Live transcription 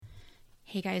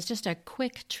Hey guys, just a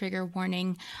quick trigger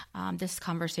warning. This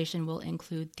conversation will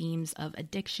include themes of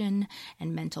addiction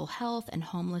and mental health and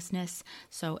homelessness.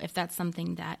 So if that's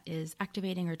something that is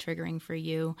activating or triggering for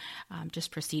you,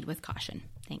 just proceed with caution.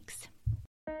 Thanks.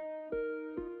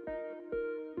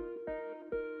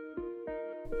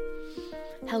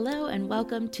 Hello and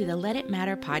welcome to the Let It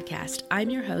Matter podcast. I'm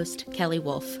your host, Kelly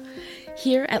Wolf.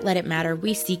 Here at Let It Matter,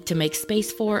 we seek to make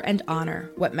space for and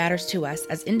honor what matters to us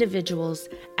as individuals,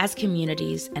 as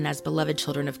communities, and as beloved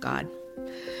children of God.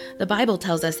 The Bible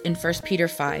tells us in 1 Peter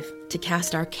 5 to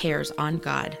cast our cares on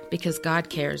God because God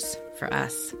cares for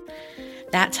us.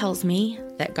 That tells me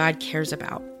that God cares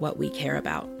about what we care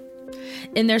about.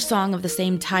 In their song of the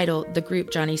same title, the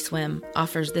group Johnny Swim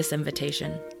offers this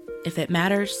invitation: if it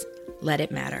matters, let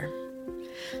it matter.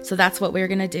 So that's what we're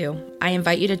going to do. I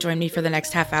invite you to join me for the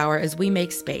next half hour as we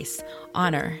make space,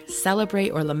 honor, celebrate,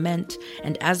 or lament,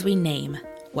 and as we name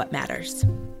what matters.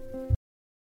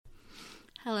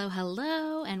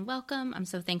 Hello, and welcome. I'm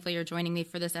so thankful you're joining me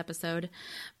for this episode.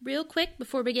 Real quick,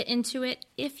 before we get into it,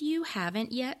 if you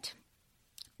haven't yet,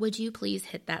 would you please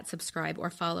hit that subscribe or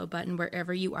follow button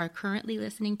wherever you are currently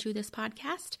listening to this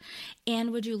podcast? And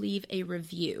would you leave a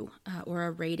review or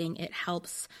a rating? It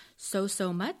helps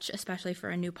so much, especially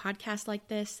for a new podcast like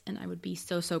this, and I would be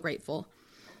so grateful.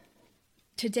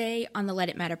 Today on the Let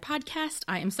It Matter podcast,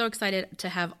 I am so excited to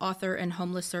have author and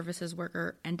homeless services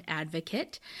worker and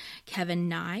advocate Kevin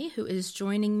Nye, who is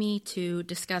joining me to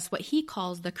discuss what he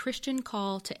calls the Christian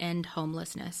call to end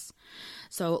homelessness.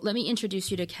 So let me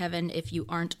introduce you to Kevin if you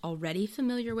aren't already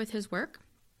familiar with his work.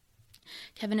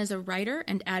 Kevin is a writer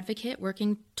and advocate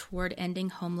working toward ending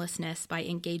homelessness by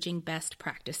engaging best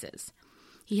practices.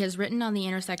 He has written on the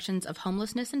intersections of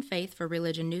homelessness and faith for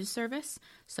Religion News Service,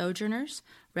 Sojourners,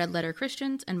 Red Letter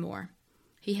Christians, and more.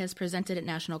 He has presented at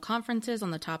national conferences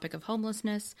on the topic of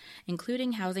homelessness,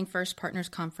 including Housing First Partners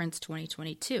Conference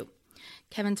 2022.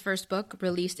 Kevin's first book,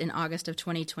 released in August of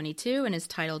 2022, and is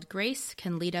titled Grace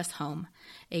Can Lead Us Home,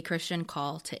 A Christian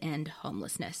Call to End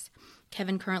Homelessness.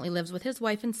 Kevin currently lives with his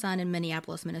wife and son in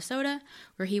Minneapolis, Minnesota,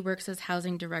 where he works as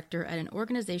housing director at an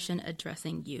organization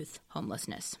addressing youth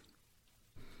homelessness.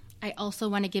 I also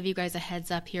want to give you guys a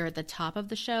heads up here at the top of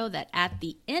the show that at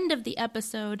the end of the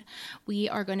episode, we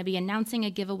are going to be announcing a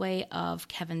giveaway of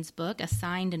Kevin's book, a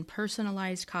signed and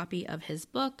personalized copy of his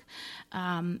book.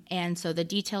 And so the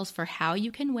details for how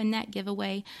you can win that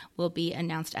giveaway will be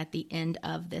announced at the end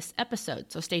of this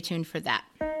episode. So stay tuned for that.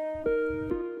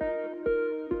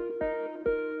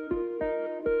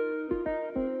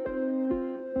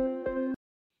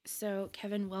 So,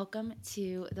 Kevin, welcome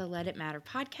to the Let It Matter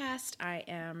podcast. I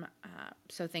am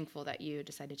so thankful that you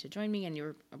decided to join me, and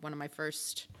you're one of my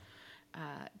first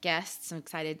guests. I'm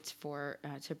excited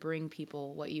to bring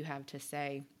people what you have to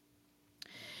say.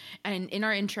 And in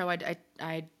our intro,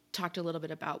 I talked a little bit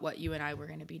about what you and I were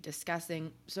going to be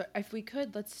discussing. So, if we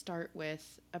could, let's start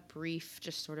with a brief,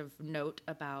 just sort of note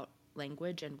about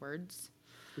language and words,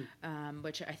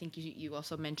 which I think you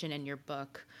also mentioned in your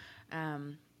book.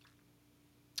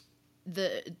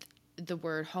 The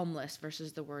word homeless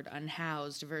versus the word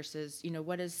unhoused versus,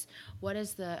 what is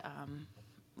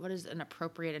an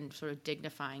appropriate and sort of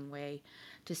dignifying way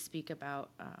to speak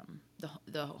about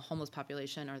the homeless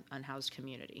population or unhoused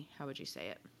community? How would you say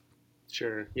it?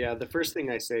 Sure. Yeah. The first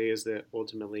thing I say is that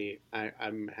ultimately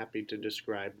I'm happy to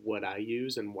describe what I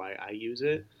use and why I use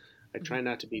it. I try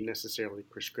not to be necessarily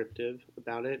prescriptive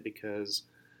about it because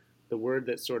the word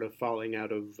that's sort of falling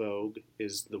out of vogue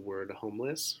is the word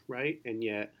homeless, right? And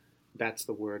yet that's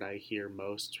the word I hear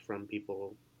most from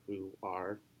people who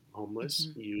are homeless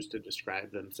use to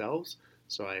describe themselves.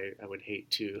 So I would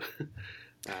hate to,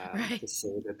 to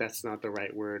say that that's not the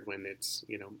right word when it's,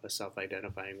 a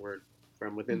self-identifying word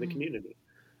from within the community.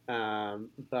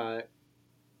 But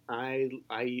I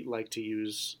like to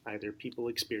use either people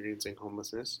experiencing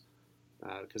homelessness,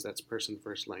 because that's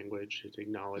person-first language. It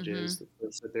acknowledges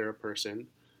that they're a person,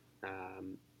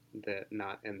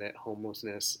 that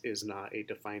homelessness is not a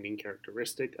defining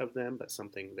characteristic of them, but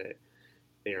something that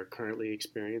they are currently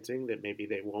experiencing, that maybe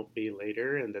they won't be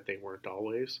later, and that they weren't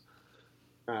always.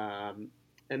 And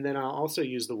then I'll also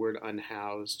use the word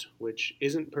unhoused, which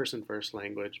isn't person-first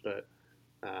language, but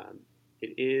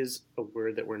it is a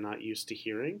word that we're not used to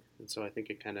hearing, and so I think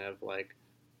it kind of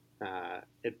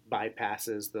it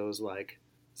bypasses those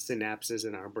synapses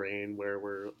in our brain where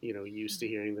we're used to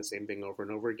hearing the same thing over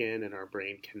and over again, and our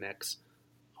brain connects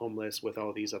homeless with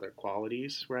all these other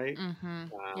qualities, right?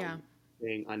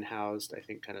 Being unhoused, I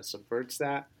think, kind of subverts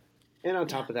that. And on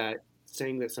top of that,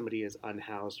 saying that somebody is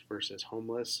unhoused versus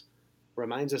homeless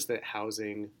reminds us that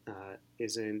housing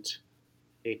isn't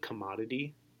a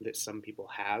commodity. that some people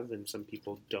have and some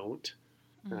people don't.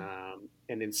 Mm.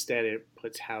 And instead, it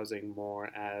puts housing more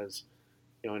as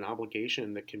an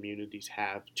obligation that communities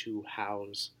have to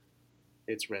house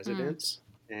its Mm. residents,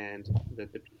 and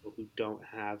that the people who don't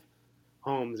have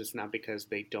homes, it's not because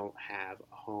they don't have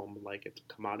a home like it's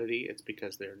a commodity, it's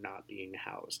because they're not being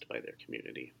housed by their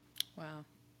community. Wow,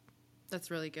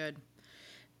 that's really good.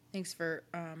 Thanks for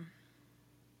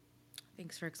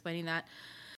explaining that.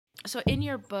 So in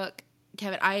your book,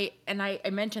 Kevin, I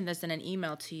mentioned this in an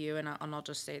email to you, and I'll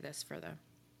just say this for the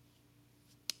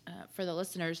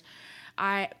listeners.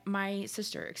 My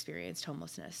sister experienced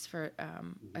homelessness for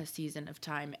Mm-hmm. a season of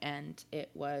time, and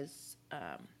it was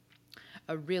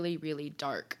a really, really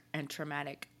dark and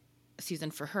traumatic season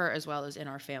for her as well as in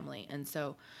our family. And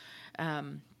so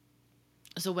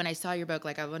when I saw your book,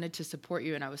 like, I wanted to support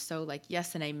you, and I was so like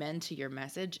yes and amen to your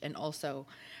message, and also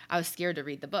I was scared to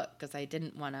read the book because I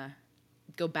didn't want to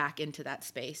go back into that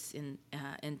space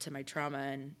into my trauma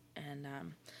and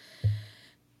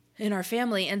in our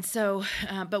family. And so,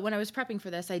 but when I was prepping for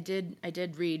this, I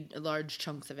did read large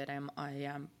chunks of it.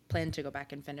 I plan to go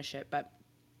back and finish it, but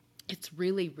it's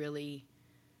really, really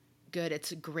good.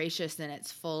 It's gracious, and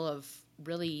it's full of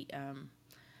really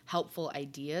helpful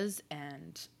ideas,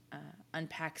 and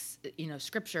unpacks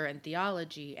scripture and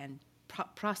theology and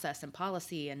process and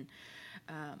policy, and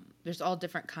there's all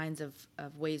different kinds of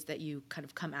ways that you kind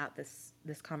of come at this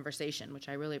conversation, which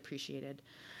I really appreciated.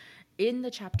 In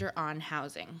the chapter on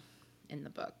housing in the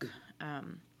book,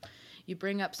 you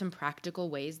bring up some practical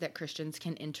ways that Christians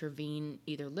can intervene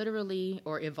either literally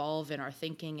or evolve in our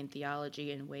thinking and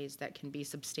theology in ways that can be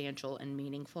substantial and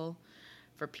meaningful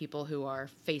for people who are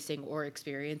facing or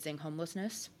experiencing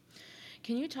homelessness.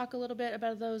 Can you talk a little bit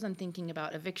about those? I'm thinking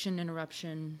about eviction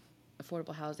interruption,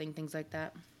 affordable housing, things like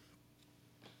that.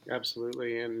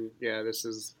 Absolutely. And yeah, this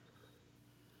is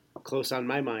close on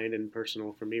my mind and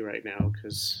personal for me right now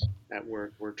because at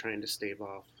work we're trying to stave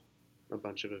off a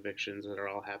bunch of evictions that are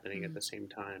all happening at Mm. the same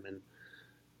time. And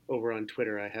over on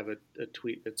Twitter, I have a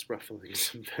tweet that's ruffling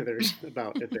some feathers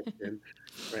about eviction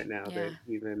right now Yeah. that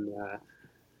even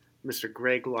Mr.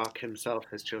 Greg Locke himself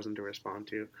has chosen to respond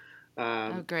to. Oh,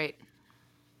 Um, great.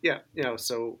 yeah,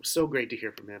 so great to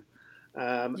hear from him.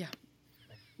 Um, Yeah.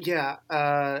 yeah,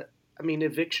 I mean,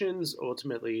 evictions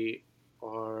ultimately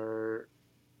are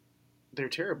they're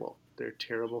terrible. They're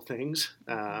terrible things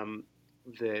Mm-hmm.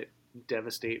 that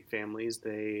devastate families.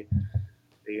 They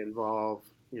involve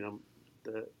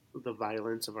the the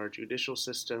violence of our judicial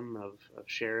system of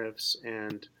sheriffs,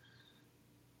 and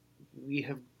we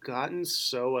have gotten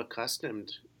so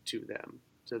accustomed to them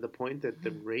to the point that the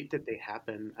Mm-hmm. rate that they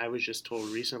happen. I was just told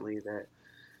recently that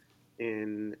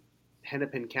in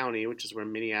Hennepin County, which is where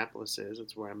Minneapolis is,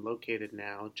 it's where I'm located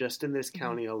now. Just in this Mm-hmm.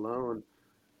 county alone,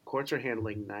 courts are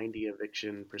handling 90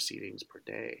 eviction proceedings per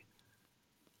day.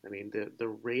 I mean, the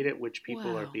rate at which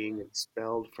people are Wow. being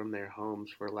expelled from their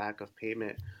homes for lack of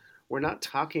payment, we're not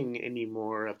talking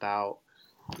anymore about,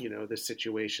 the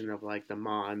situation of like the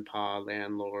ma and pa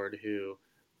landlord who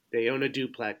they own a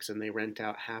duplex and they rent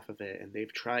out half of it and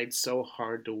they've tried so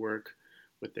hard to work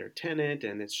with their tenant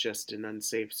and it's just an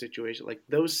unsafe situation. Like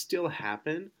those still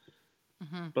happen,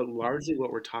 Mm-hmm. but largely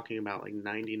what we're talking about, like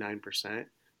 99%,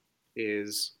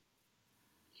 is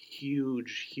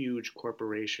huge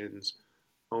corporations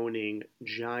owning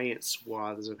giant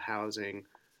swaths of housing,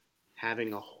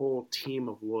 having a whole team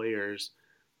of lawyers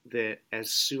that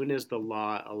as soon as the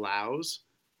law allows,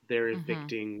 they're Mm-hmm.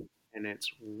 evicting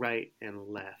tenants right and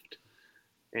left.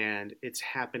 And it's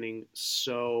happening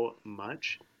so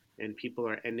much. And people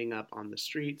are ending up on the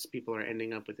streets. People are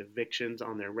ending up with evictions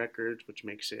on their records, which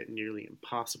makes it nearly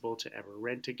impossible to ever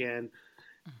rent again.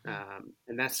 Mm-hmm.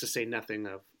 And that's to say nothing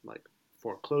of like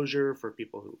foreclosure for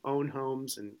people who own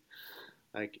homes. And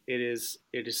like it's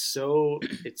so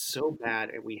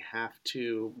bad, and we have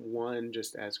to, one,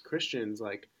 just as Christians,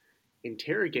 like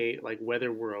interrogate like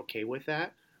whether we're okay with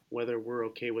that, whether we're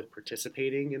okay with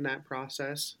participating in that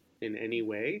process in any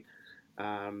way,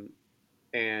 um,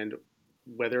 and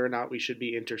whether or not we should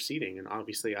be interceding. And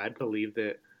obviously, I believe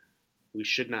that we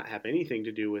should not have anything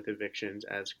to do with evictions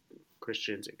as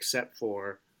Christians, except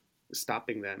for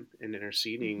stopping them and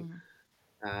interceding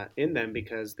Mm-hmm. in them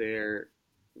because they're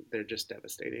just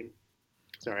devastating.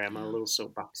 Sorry, I'm a Yeah. little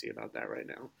soapboxy about that right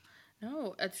now.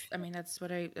 No, I mean, that's,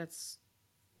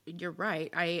 you're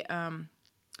right.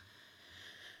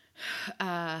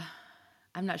 Uh,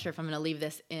 I'm not sure if I'm going to leave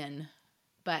this in,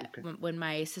 but Okay. when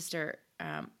my sister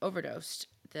overdosed,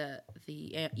 the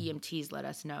EMTs let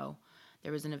us know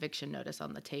there was an eviction notice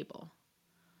on the table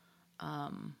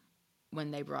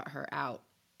when they brought her out,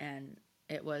 and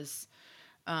it was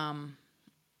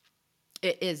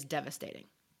it is devastating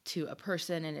to a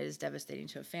person, and it is devastating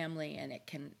to a family, and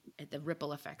the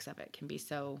ripple effects of it can be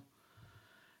so.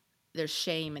 There's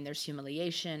shame, and there's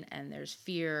humiliation, and there's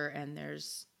fear, and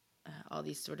there's all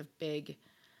these sort of big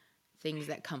things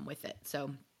that come with it.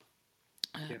 So,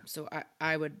 Yeah.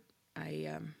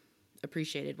 I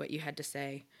appreciated what you had to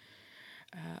say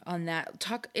on that.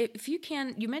 Talk, if you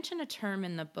can. You mentioned a term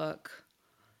in the book,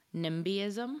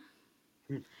 NIMBYism.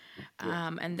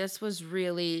 Yeah. And this was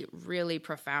really, really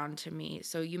profound to me.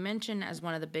 So you mentioned as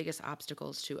one of the biggest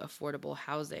obstacles to affordable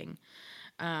housing.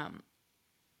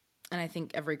 And I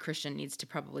think every Christian needs to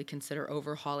probably consider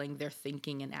overhauling their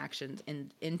thinking and actions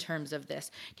in terms of this.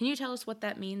 Can you tell us what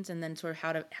that means, and then sort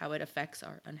of how it affects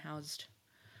our unhoused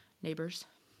neighbors?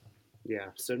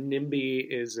 Yeah. So NIMBY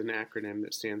is an acronym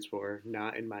that stands for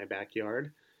Not in My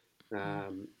Backyard.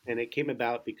 And it came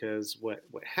about because what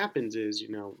happens is,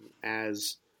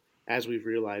 as we've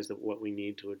realized that what we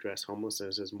need to address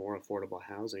homelessness is more affordable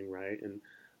housing, right? And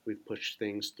we've pushed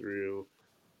things through,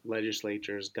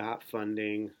 legislatures got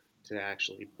funding to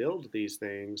actually build these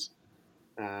things.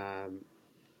 Um,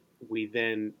 we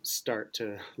then start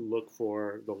to look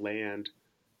for the land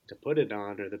to put it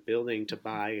on or the building to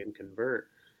buy and convert.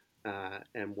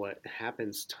 And what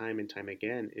happens time and time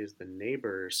again is the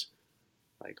neighbors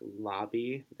like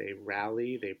lobby, they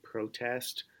rally, they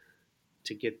protest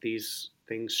to get these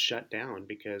things shut down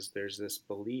because there's this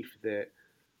belief that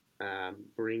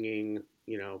bringing,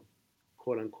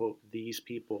 quote unquote, these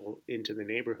people into the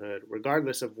neighborhood,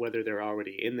 regardless of whether they're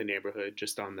already in the neighborhood,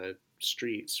 just on the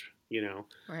streets,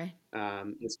 Right.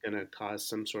 it's going to cause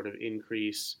some sort of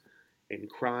increase in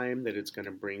crime, that it's going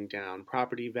to bring down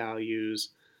property values.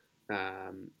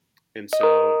 Um, and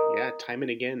so, yeah, time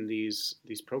and again, these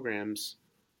programs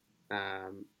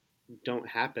um, don't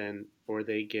happen, or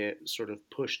they get sort of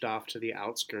pushed off to the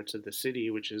outskirts of the city,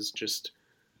 which is just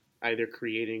either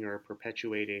creating or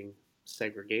perpetuating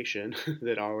segregation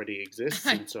that already exists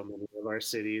in so many of our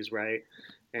cities, right?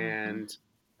 Mm-hmm. And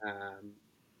um,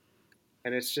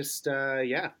 and it's just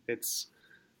yeah, it's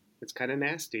kind of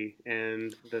nasty.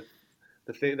 And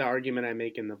the argument I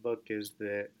make in the book is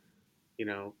that you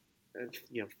know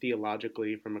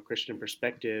theologically, from a Christian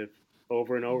perspective,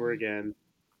 over and over Mm-hmm. again,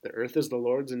 the earth is the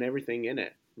Lord's and everything in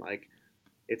it. Like,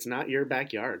 it's not your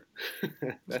backyard.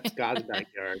 That's God's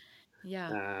backyard.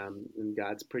 Yeah. And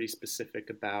God's pretty specific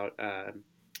about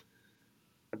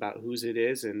whose it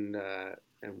is, and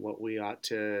what we ought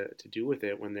to do with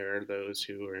it when there are those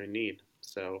who are in need.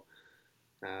 So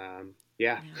yeah,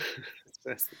 Yeah.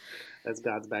 that's that's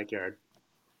God's backyard.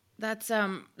 That's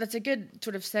a good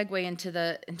sort of segue into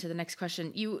the next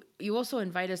question. You also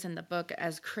invite us in the book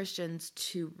as Christians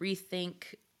to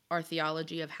rethink our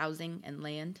theology of housing and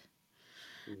land,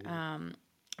 Mm-hmm.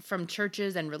 from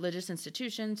churches and religious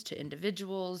institutions to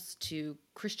individuals to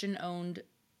Christian owned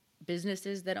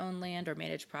businesses that own land or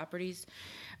manage properties.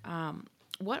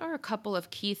 What are a couple of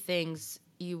key things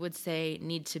you would say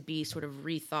need to be sort of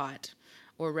rethought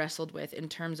or wrestled with in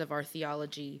terms of our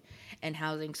theology and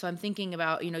housing? So I'm thinking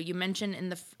about, you mentioned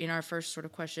in our first sort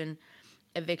of question,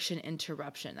 eviction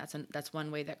interruption. That's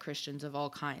one way that Christians of all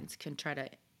kinds can try to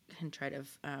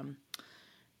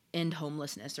end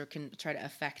homelessness, or can try to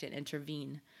affect and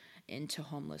intervene into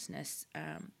homelessness.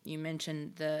 You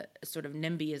mentioned the sort of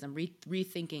NIMBYism,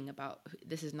 rethinking about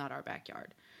this is not our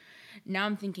backyard. Now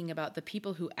I'm thinking about the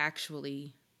people who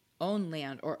actually own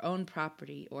land or own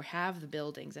property or have the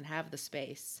buildings and have the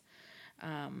space.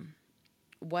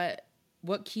 What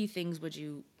what key things would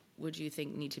you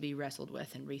think need to be wrestled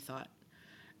with and rethought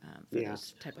for Yeah,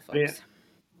 those type of I mean, folks?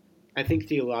 I think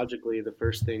theologically, the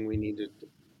first thing we need to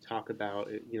talk about,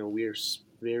 we are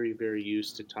very, very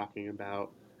used to talking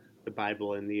about the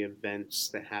Bible and the events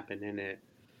that happen in it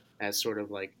as sort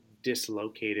of like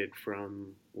dislocated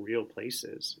from real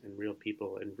places and real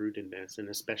people and rootedness, and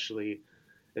especially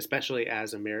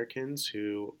as Americans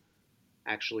who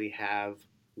actually have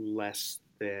less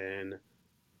than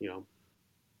you know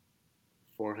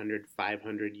 400,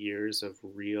 500 years of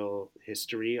real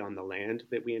history on the land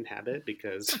that we inhabit,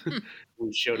 because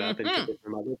we showed up and took Mm-hmm. it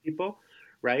from other people,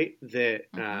 right?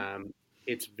 That Mm-hmm.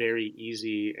 it's very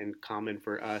easy and common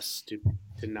for us to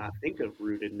not think of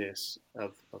rootedness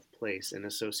of place and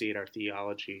associate our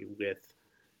theology with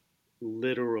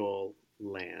literal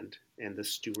land and the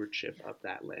stewardship of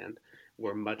that land.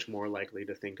 We're much more likely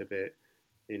to think of it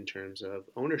in terms of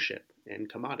ownership and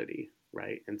commodity,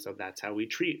 right? And so that's how we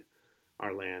treat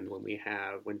our land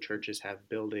when churches have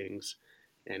buildings,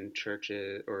 and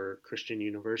churches or Christian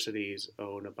universities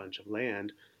own a bunch of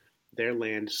land. Their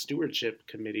land stewardship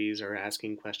committees are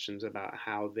asking questions about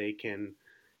how they can,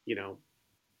 you know,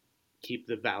 keep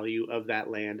the value of that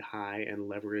land high and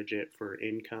leverage it for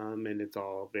income. And it's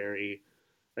all very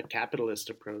a capitalist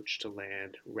approach to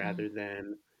land Mm, rather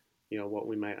than, what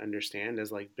we might understand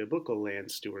as like biblical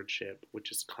land stewardship,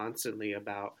 which is constantly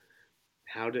about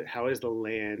how is the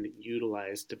land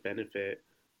utilized to benefit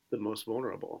the most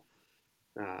vulnerable.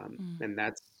 mm, And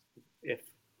that's if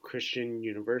Christian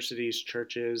universities,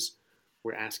 churches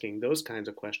were asking those kinds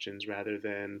of questions rather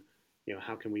than,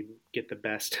 how can we get the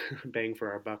best bang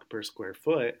for our buck per square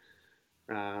foot.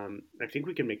 I think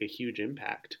we can make a huge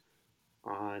impact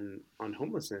on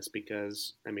homelessness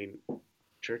because I mean,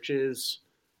 churches,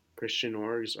 Christian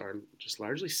orgs are just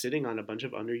largely sitting on a bunch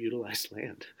of underutilized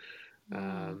land.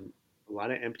 mm, A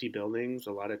lot of empty buildings,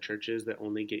 a lot of churches that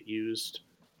only get used,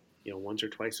 once or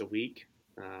twice a week.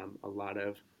 A lot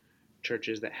of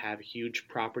churches that have huge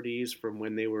properties from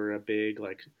when they were a big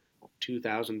like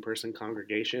 2,000 person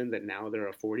congregation that now they're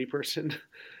a 40-person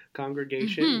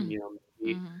congregation. mm,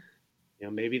 mm,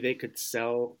 Maybe they could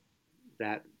sell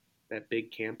that that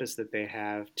big campus that they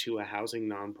have to a housing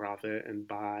nonprofit and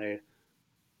buy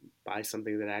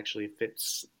something that actually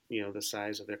fits the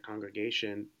size of their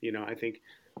congregation. I think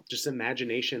just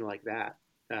imagination like that,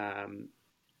 um,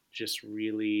 just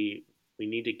really we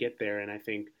need to get there. And I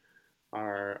think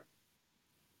our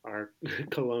our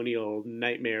colonial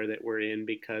nightmare that we're in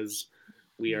because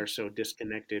we are so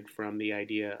disconnected from the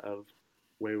idea of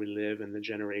where we live and the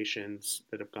generations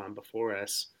that have gone before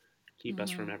us keep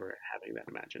us from mm. ever having that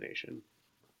imagination.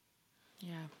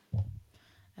 Yeah,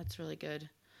 that's really good.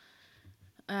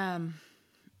 Um,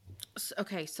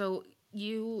 okay, so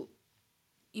you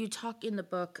you talk in the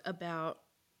book about,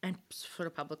 and sort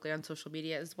of publicly on social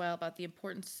media as well, about the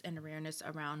importance and awareness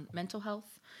around mental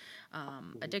health,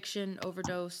 addiction,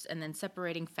 overdose, and then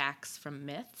separating facts from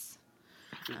myths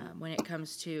Mm-hmm. when it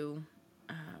comes to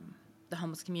the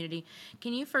homeless community.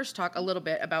 Can you first talk a little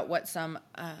bit about what some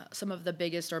of the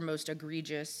biggest or most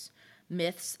egregious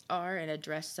myths are, and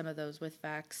address some of those with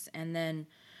facts? And then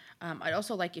I'd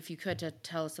also like, if you could, to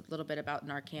tell us a little bit about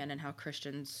Narcan and how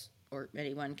Christians or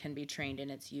anyone can be trained in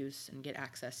its use and get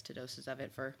access to doses of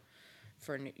it for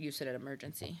use in an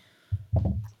emergency.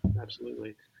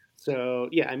 Absolutely. So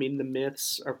yeah, I mean the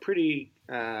myths are pretty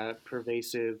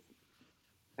pervasive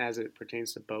as it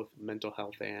pertains to both mental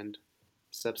health and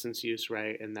substance use,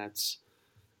 right? And that's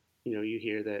you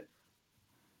hear that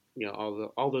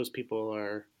all those people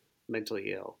are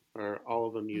mentally ill or all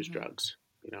of them use Mm-hmm. drugs,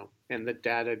 and the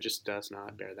data just does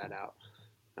not bear that out.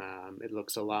 It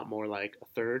looks a lot more like a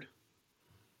third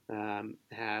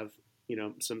have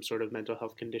some sort of mental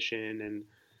health condition, and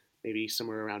maybe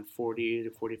somewhere around 40 to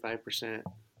 45%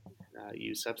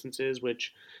 use substances,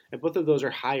 which and both of those are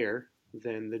higher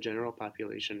than the general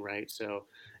population, right? So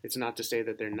it's not to say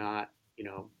that they're not,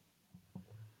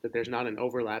 that there's not an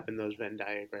overlap in those Venn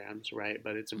diagrams, right?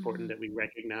 But it's important Mm-hmm. that we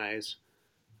recognize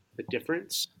the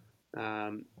difference.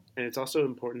 And it's also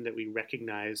important that we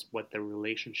recognize what the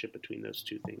relationship between those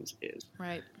two things is.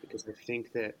 Right. Because I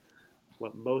think that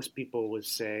what most people would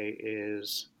say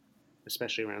is,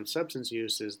 especially around substance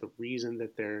use, is the reason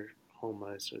that they're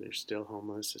homeless or they're still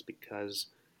homeless is because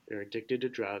they're addicted to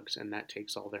drugs and that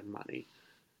takes all their money.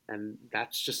 And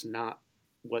that's just not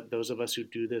what those of us who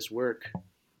do this work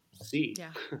see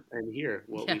Yeah. and hear.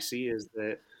 What Yeah. we see is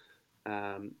that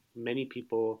many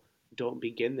people don't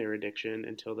begin their addiction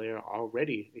until they are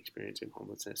already experiencing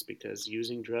homelessness because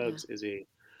using Yeah. drugs is a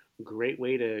great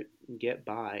way to get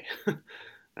by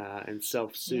and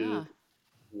self Yeah. soothe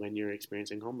when you're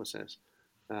experiencing homelessness.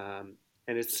 And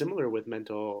it's similar with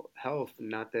mental health.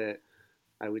 Not that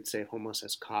I would say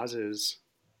homelessness causes,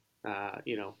 uh,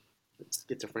 you know,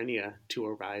 schizophrenia to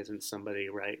arise in somebody,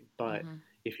 right? But Mm-hmm.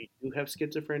 if you do have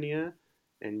schizophrenia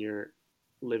and you're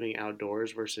living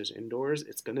outdoors versus indoors,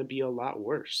 it's going to be a lot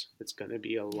worse. It's going to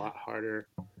be a Yeah. lot harder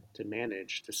to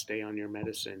manage, to stay on your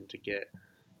medicine, to get,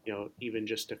 even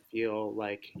just to feel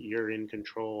like you're in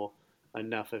control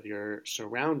enough of your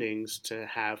surroundings to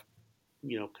have,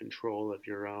 control of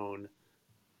your own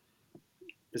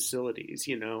facilities,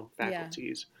 Yeah.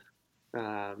 faculties.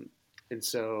 Um, and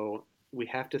so we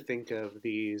have to think of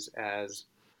these as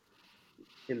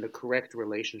in the correct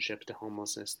relationship to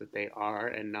homelessness that they are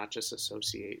and not just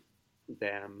associate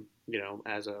them,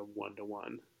 as a one to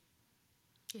one.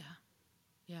 Yeah.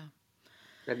 Yeah.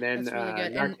 And then That's really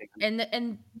good. And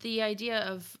Narcan. the idea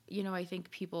of, I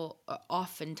think people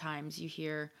oftentimes you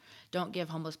hear, don't give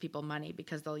homeless people money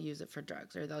because they'll use it for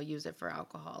drugs, or they'll use it for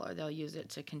alcohol, or they'll use it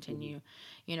to Mhm. continue.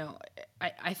 You know,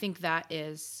 I think that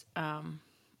is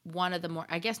one of the more,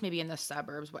 I guess maybe in the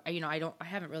suburbs. I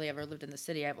haven't really ever lived in the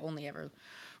city. I've only ever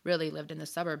really lived in the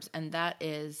suburbs, and that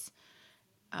is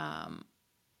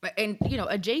and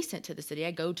adjacent to the city.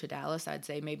 I go to Dallas, I'd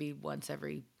say maybe once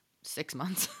every 6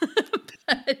 months.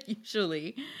 But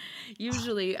usually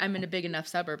I'm in a big enough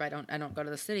suburb. I don't go to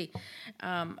the city.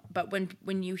 But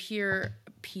when you hear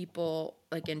people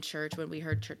like in church, when we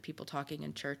heard people talking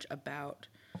in church about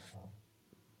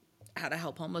how to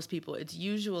help homeless people, it's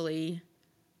usually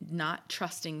not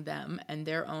trusting them and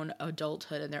their own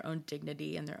adulthood and their own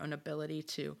dignity and their own ability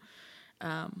to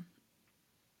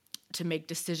make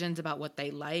decisions about what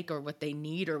they like or what they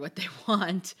need or what they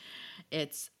want.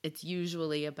 It's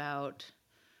usually about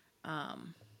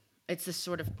it's this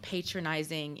sort of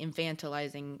patronizing,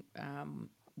 infantilizing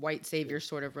white savior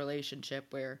sort of relationship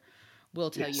where we'll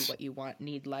tell you Yes. what you want,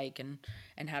 need, like,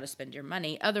 and how to spend your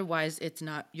money. Otherwise,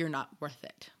 you're not worth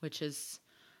it. Which is,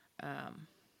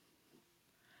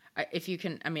 if you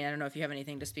can, I mean, I don't know if you have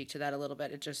anything to speak to that a little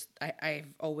bit. It just,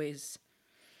 I've always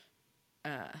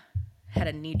had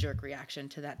a knee jerk reaction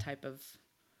to that type of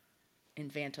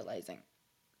infantilizing.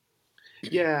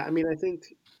 Yeah, I mean, I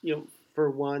think, for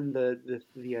one,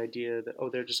 the idea that, oh,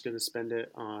 they're just going to spend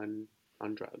it on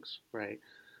drugs, right?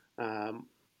 Um,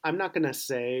 I'm not going to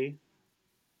say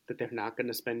that they're not going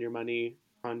to spend your money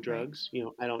on Right. drugs.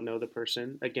 I don't know the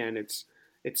person. Again, it's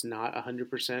not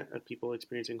 100% of people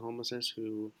experiencing homelessness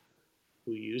who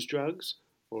use drugs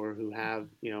or who have,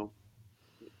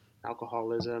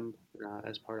 alcoholism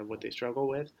as part of what they struggle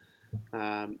with.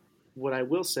 Um, what I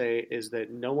will say is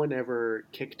that no one ever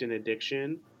kicked an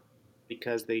addiction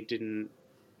because they didn't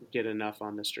get enough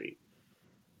on the street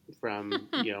from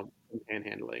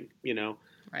panhandling. So Right.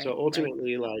 Right.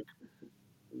 ultimately, like,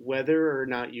 whether or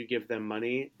not you give them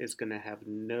money is going to have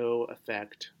no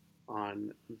effect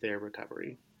on their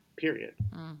recovery. Period.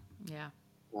 Yeah.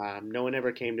 No one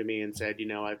ever came to me and said,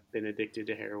 I've been addicted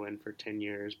to heroin for 10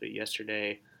 years, but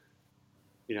yesterday,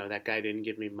 that guy didn't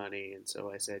give me money. And so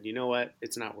I said, you know what?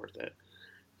 It's not worth it.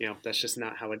 That's just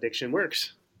not how addiction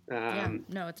works. Yeah. Um,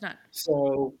 No, it's not.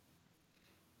 so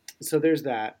so there's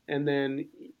that, and then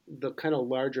the kind of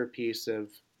larger piece of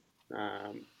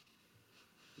um,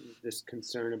 this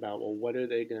concern about, well, what are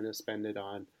they going to spend it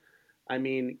on? I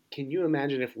mean, can you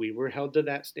imagine if we were held to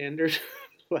that standard?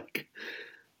 Like,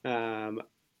 um,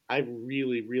 I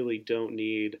really, really don't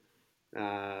need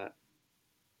uh,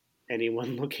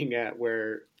 anyone looking at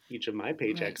where each of my Right.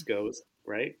 paychecks goes,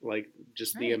 right? Like,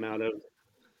 just the Right. amount of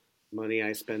money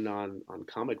I spend on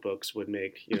comic books would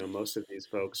make most of these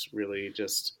folks really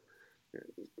just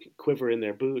quiver in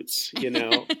their boots, and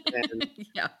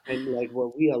Yeah. like,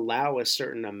 well, we allow a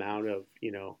certain amount of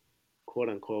quote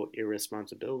unquote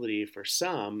irresponsibility for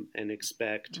some and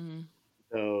expect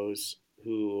those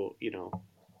who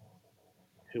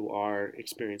are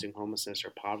experiencing homelessness or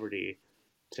poverty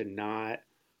to not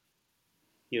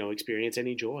experience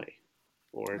any joy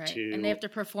or Right. And they have to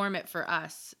to perform it for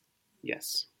us.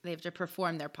 yes, They have to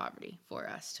perform their poverty for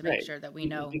us to make right, sure that we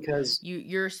know because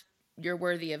you're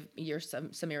worthy of your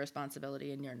some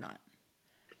irresponsibility and you're not.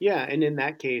 yeah, and in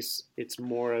that case it's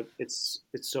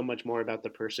so much more about the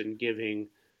person giving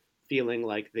feeling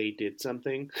like they did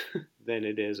something than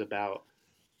it is about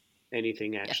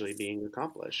anything actually Yes. being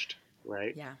accomplished,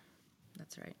 right? Yeah.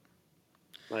 That's right.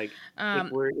 Like, Um,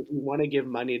 if you want to give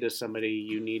money to somebody,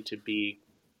 you need to be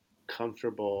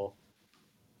comfortable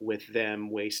with them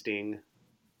wasting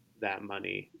that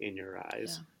money in your yeah.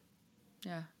 eyes.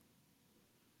 Yeah.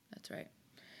 That's right.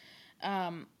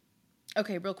 Um,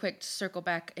 okay, real quick, to circle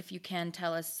back, if you can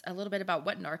tell us a little bit about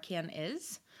what Narcan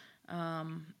is,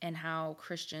 and how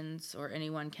Christians or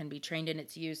anyone can be trained in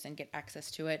its use and get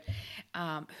access to it.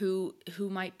 Who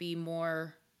might be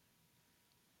more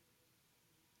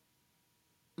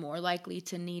likely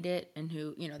to need it, and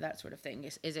who, that sort of thing.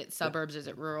 Is it Yeah, suburbs? Is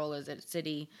it rural? Is it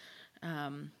city?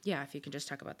 Yeah, if you can just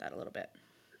talk about that a little bit.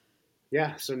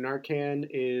 yeah. So Narcan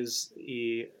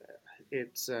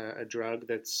it's a drug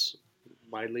that's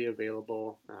widely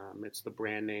available. It's the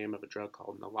brand name of a drug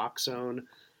called naloxone,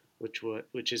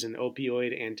 which is an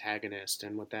opioid antagonist.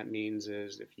 And what that means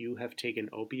is if you have taken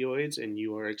opioids and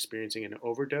you are experiencing an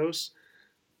overdose,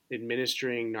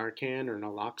 administering Narcan or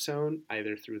naloxone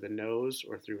either through the nose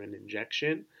or through an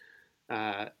injection,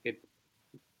 it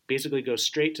basically goes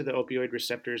straight to the opioid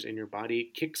receptors in your body,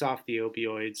 kicks off the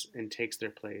opioids, and takes their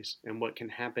place. And what can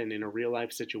happen in a real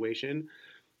life situation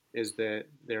is that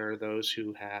there are those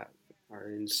who are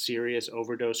in serious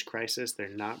overdose crisis. They're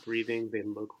not breathing. They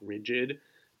look rigid.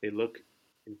 They look,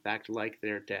 in fact, like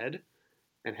they're dead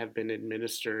and have been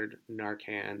administered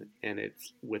Narcan, and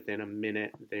it's within a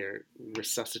minute they're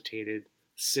resuscitated,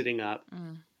 sitting up,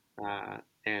 uh,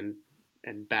 and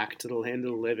back to the land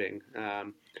of the living. Wow.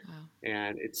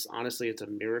 And it's honestly it's a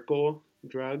miracle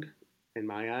drug in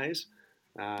my eyes.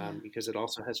 Yeah. because it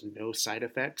also has no side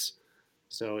effects.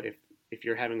 So if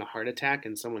you're having a heart attack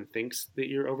and someone thinks that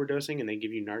you're overdosing and they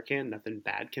give you Narcan, nothing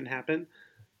bad can happen.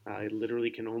 It literally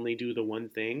can only do the one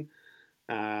thing.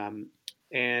 Um,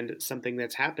 and something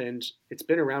that's happened, it's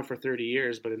been around for 30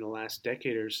 years, but in the last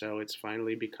decade or so, it's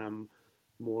finally become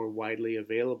more widely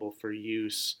available for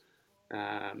use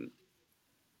um,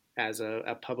 as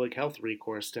a public health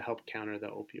recourse to help counter the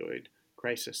opioid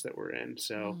crisis that we're in.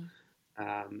 So, Mm.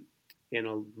 um,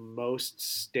 most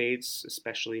states,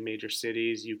 especially major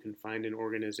cities, you can find an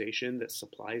organization that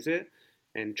supplies it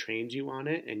and trains you on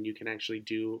it, and you can actually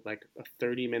do like a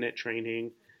 30-minute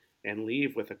training and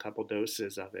leave with a couple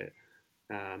doses of it.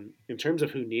 In terms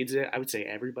of who needs it, I would say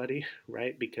everybody,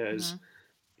 right? Because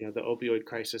Mm-hmm. the opioid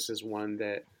crisis is one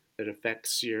that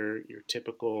affects your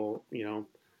typical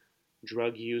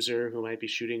drug user who might be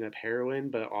shooting up heroin,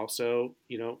 but also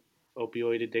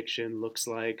opioid addiction looks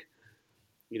like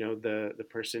the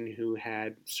person who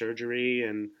had surgery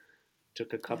and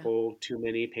took a Yeah. couple too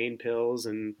many pain pills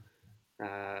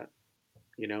uh,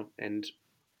 and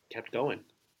kept going.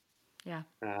 Yeah.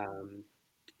 Um,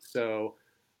 so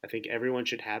I think everyone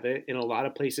should have it. In a lot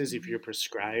of places, if Mm-hmm. you're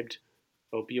prescribed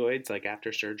opioids, like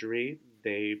after surgery,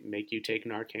 they make you take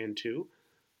Narcan too.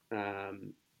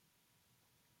 Um,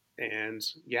 and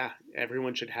yeah,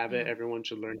 everyone should have it. Mm. Everyone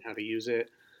should learn how to use it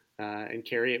and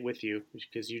carry it with you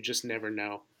because you just never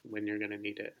know when you're going to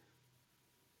need it.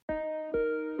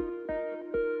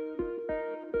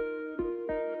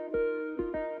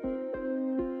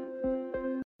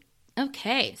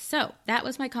 Okay, so that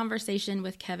was my conversation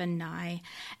with Kevin Nye.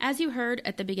 As you heard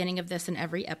at the beginning of this and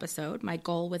every episode, my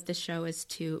goal with this show is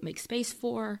to make space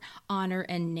for, honor,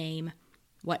 and name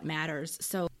what matters.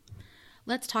 So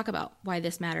let's talk about why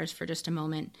this matters for just a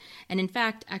moment. And in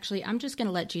fact, actually, I'm just going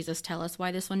to let Jesus tell us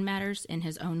why this one matters in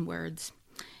his own words.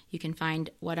 You can find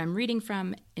what I'm reading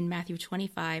from in Matthew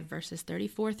 25, verses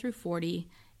 34 through 40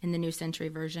 in the New Century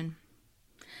Version.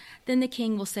 Then the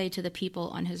king will say to the people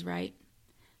on his right,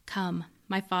 "Come,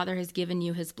 my Father has given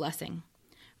you his blessing.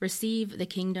 Receive the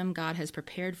kingdom God has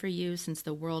prepared for you since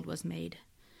the world was made.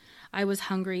 I was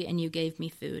hungry, and you gave me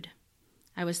food.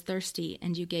 I was thirsty,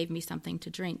 and you gave me something to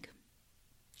drink.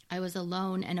 I was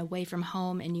alone and away from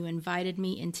home, and you invited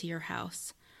me into your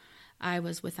house. I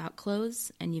was without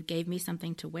clothes, and you gave me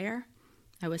something to wear.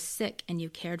 I was sick, and you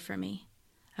cared for me.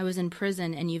 I was in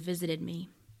prison, and you visited me."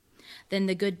 Then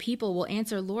the good people will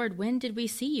answer, "Lord, when did we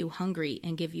see you hungry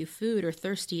and give you food, or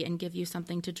thirsty and give you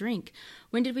something to drink?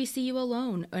 When did we see you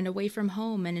alone and away from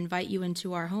home and invite you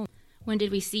into our home? When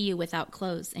did we see you without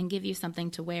clothes and give you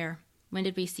something to wear? When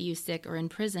did we see you sick or in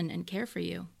prison and care for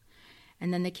you?"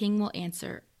 And then the king will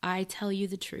answer, "I tell you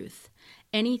the truth.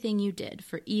 Anything you did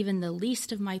for even the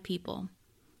least of my people,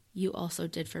 you also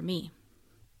did for me."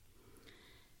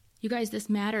 You guys, this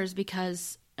matters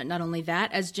because not only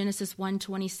that, as Genesis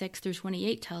 1:26 through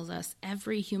 28 tells us,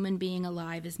 every human being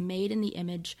alive is made in the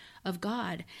image of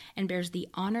God and bears the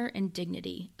honor and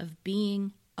dignity of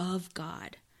being of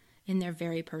God in their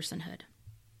very personhood.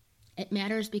 It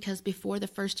matters because before the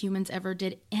first humans ever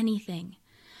did anything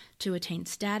to attain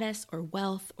status or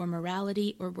wealth or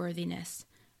morality or worthiness,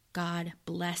 God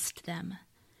blessed them.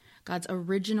 God's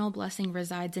original blessing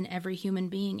resides in every human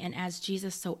being, and as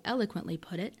Jesus so eloquently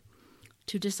put it,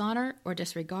 to dishonor or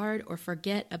disregard or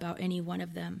forget about any one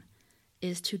of them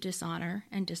is to dishonor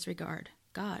and disregard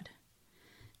God.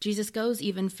 Jesus goes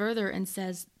even further and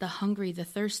says, "The hungry, the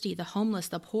thirsty, the homeless,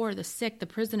 the poor, the sick, the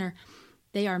prisoner,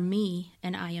 they are me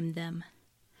and I am them."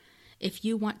 If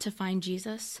you want to find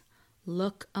Jesus,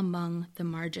 look among the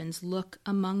margins. Look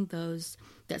among those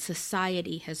that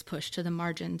society has pushed to the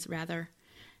margins, rather.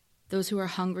 Those who are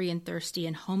hungry and thirsty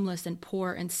and homeless and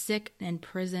poor and sick and in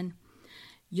prison.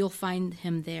 You'll find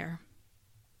him there.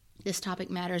 This topic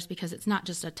matters because it's not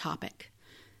just a topic.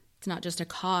 It's not just a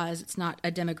cause. It's not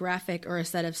a demographic or a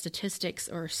set of statistics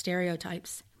or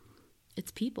stereotypes.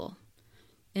 It's people,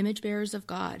 image bearers of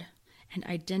God, and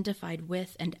identified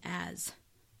with and as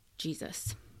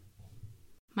Jesus.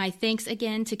 My thanks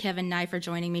again to Kevin Nye for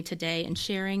joining me today and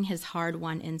sharing his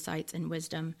hard-won insights and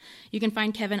wisdom. You can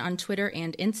find Kevin on Twitter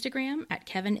and Instagram at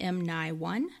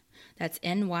KevinMNye1. That's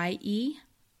NYE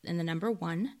and the number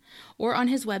 1, or on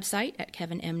his website at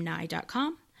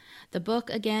kevinmnye.com. The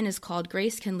book, again, is called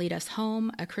Grace Can Lead Us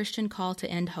Home, A Christian Call to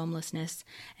End Homelessness,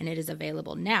 and it is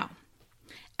available now.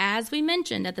 As we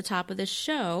mentioned at the top of the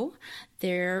show,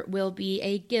 there will be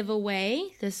a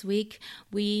giveaway. This week,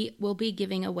 we will be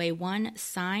giving away one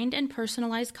signed and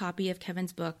personalized copy of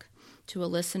Kevin's book to a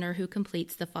listener who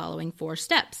completes the following 4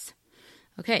 steps.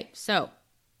 Okay, so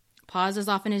pause as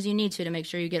often as you need to make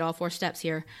sure you get all 4 steps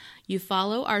here. You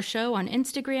follow our show on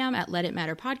Instagram at Let It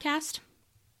Matter Podcast.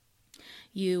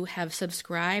 You have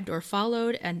subscribed or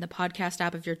followed in the podcast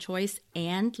app of your choice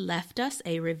and left us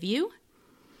a review.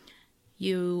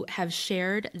 You have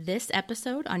shared this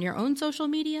episode on your own social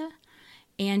media,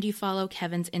 and you follow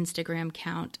Kevin's Instagram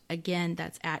account. Again,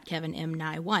 that's at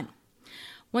KevinM91.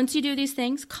 Once you do these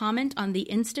things, comment on the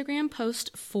Instagram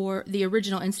post for the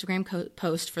original Instagram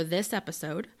post for this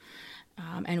episode,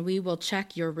 and we will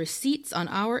check your receipts on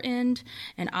our end,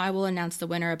 and I will announce the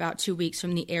winner about 2 weeks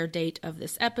from the air date of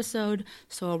this episode,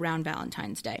 so around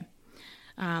Valentine's Day.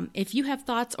 If you have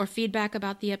thoughts or feedback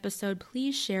about the episode,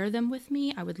 please share them with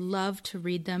me. I would love to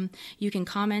read them. You can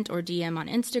comment or DM on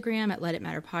Instagram at Let It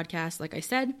Matter Podcast, like I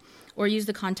said, or use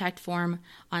the contact form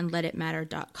on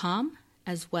letitmatter.com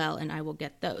as well, and I will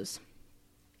get those.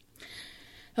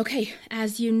 Okay,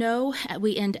 as you know,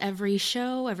 we end every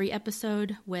show, every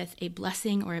episode with a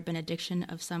blessing or a benediction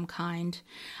of some kind.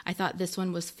 I thought this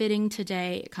one was fitting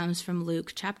today. It comes from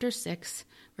Luke chapter 6,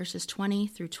 verses 20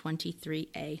 through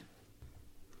 23a.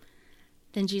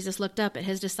 Then Jesus looked up at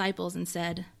his disciples and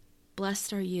said,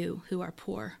 "Blessed are you who are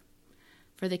poor,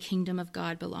 for the kingdom of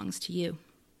God belongs to you.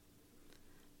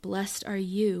 Blessed are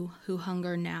you who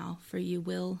hunger now, for you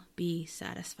will be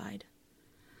satisfied.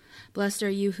 Blessed are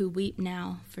you who weep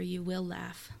now, for you will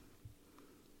laugh.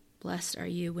 Blessed are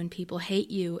you when people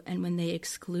hate you and when they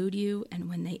exclude you and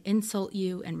when they insult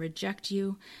you and reject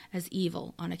you as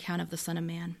evil on account of the Son of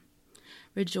Man.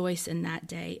 Rejoice in that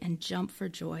day and jump for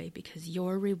joy, because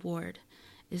your reward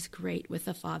is great with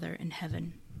the Father in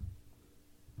heaven.